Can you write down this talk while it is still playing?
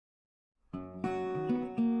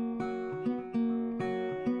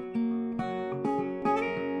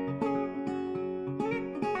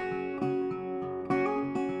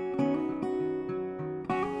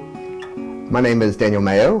My name is Daniel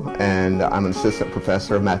Mayo, and I'm an assistant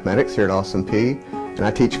professor of mathematics here at Austin Peay, and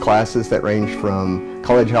I teach classes that range from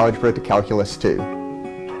college algebra to calculus 2.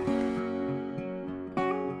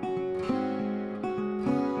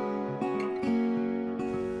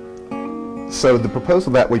 So the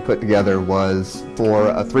proposal that we put together was for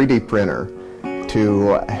a 3D printer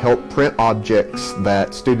to help print objects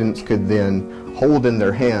that students could then hold in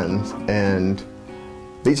their hands, and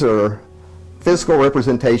these are physical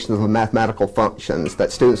representations of mathematical functions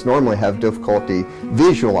that students normally have difficulty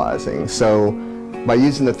visualizing. So by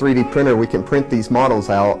using the 3D printer, we can print these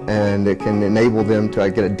models out, and it can enable them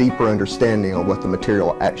to get a deeper understanding of what the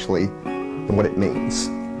material actually and what it means.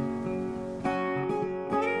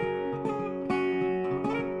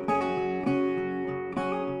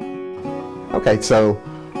 Okay, so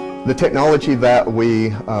the technology that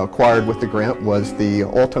we acquired with the grant was the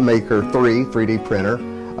Ultimaker 3 3D printer.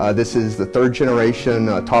 This is the third generation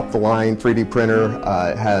top-of-the-line 3D printer.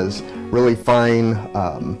 It has really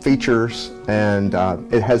fine features, and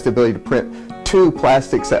it has the ability to print 2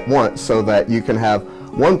 plastics at once, so that you can have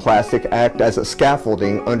one plastic act as a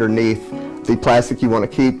scaffolding underneath the plastic you want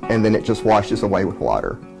to keep, and then it just washes away with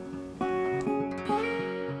water.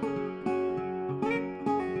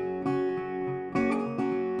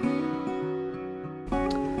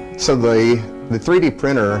 So the 3D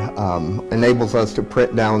printer enables us to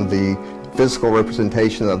print down the physical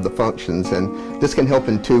representation of the functions, and this can help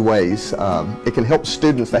in 2 ways. It can help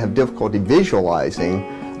students that have difficulty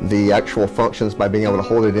visualizing the actual functions by being able to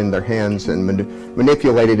hold it in their hands and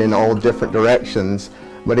manipulate it in all different directions,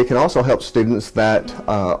 but it can also help students that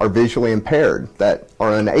are visually impaired, that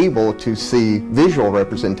are unable to see visual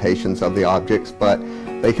representations of the objects, but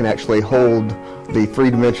they can actually hold the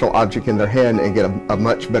 3-dimensional object in their hand and get a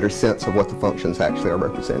much better sense of what the functions actually are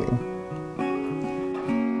representing.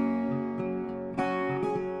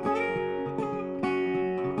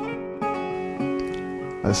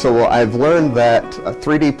 So I've learned that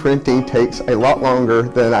 3D printing takes a lot longer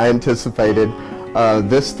than I anticipated.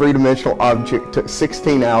 This 3-dimensional object took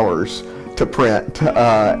 16 hours to print,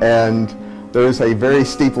 and there is a very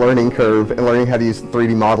steep learning curve in learning how to use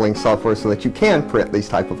 3D modeling software so that you can print these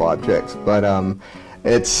type of objects. But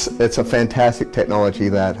it's a fantastic technology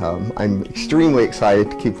that I'm extremely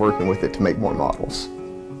excited to keep working with it to make more models.